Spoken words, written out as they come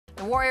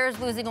The Warriors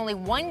losing only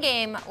one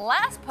game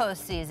last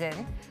postseason.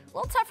 A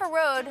little tougher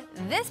road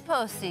this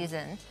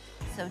postseason.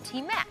 So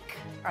T-Mac,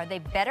 are they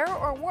better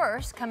or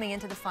worse coming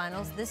into the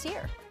finals this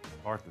year?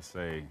 Hard to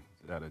say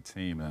that a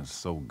team that's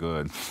so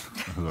good,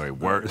 like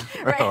worse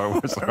Right. or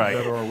worse, right?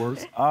 Better or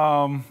worse?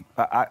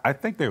 I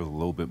think they were a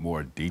little bit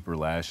more deeper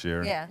last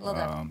year. Yeah, a little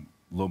depth. A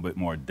little bit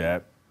more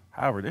depth.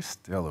 However, they're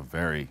still a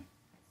very,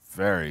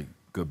 very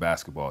good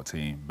basketball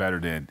team, better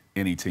than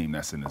any team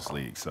that's in this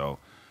league. So,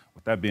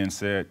 with that being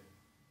said,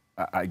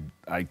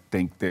 I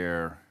think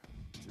they're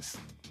just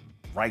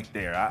right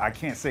there. I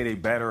can't say they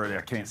better or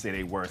I can't say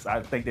they worse.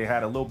 I think they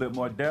had a little bit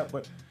more depth,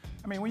 but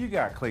I mean, when you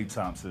got Klay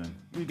Thompson,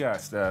 you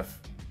got Steph,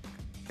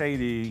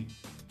 KD,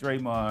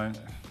 Draymond,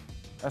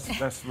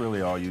 that's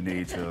really all you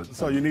need to.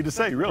 That's all you need to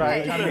say, really.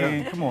 Right? I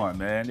mean, come on,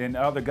 man. And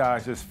the other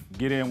guys just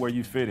get in where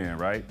you fit in,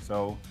 right?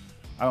 So,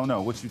 I don't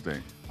know. What you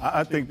think?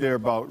 I think they're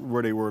about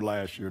where they were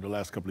last year, the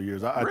last couple of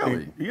years.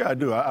 Really? Yeah, I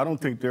do. I don't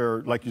think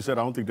they're, like you said,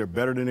 I don't think they're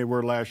better than they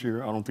were last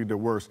year. I don't think they're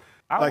worse.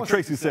 Like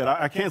Tracy said,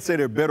 I can't say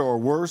they're better or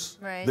worse.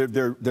 Right.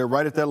 They're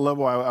right at that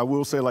level. I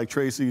will say, like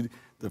Tracy,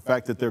 the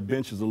fact that their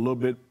bench is a little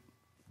bit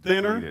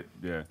thinner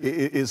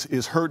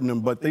is hurting them,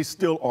 but they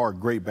still are a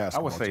great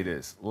basketball I would say team.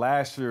 this.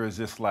 Last year is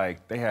just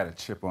like they had a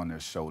chip on their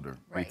shoulder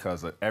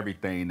because of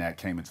everything that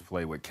came into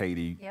play with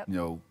KD, you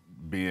know,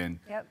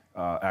 being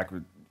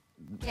accurate.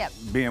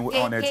 Being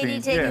on their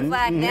team, taking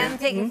flack, them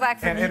taking flack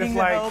for needing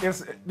the help.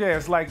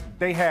 It's like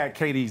they had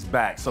KD's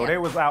back, so they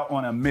was out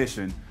on a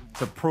mission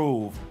to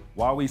prove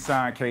while we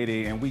signed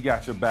KD and we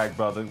got your back,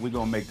 brother. We're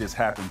gonna make this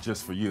happen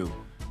just for you.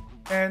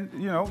 And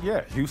you know,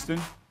 Houston,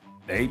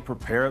 they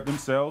prepared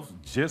themselves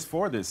just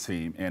for this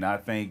team, and I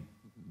think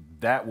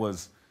that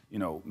was, you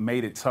know,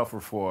 made it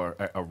tougher for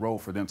a road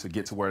for them to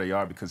get to where they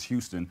are because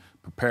Houston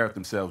prepared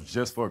themselves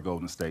just for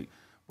Golden State.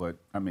 But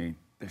I mean,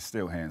 they're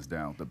still hands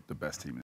down the best team.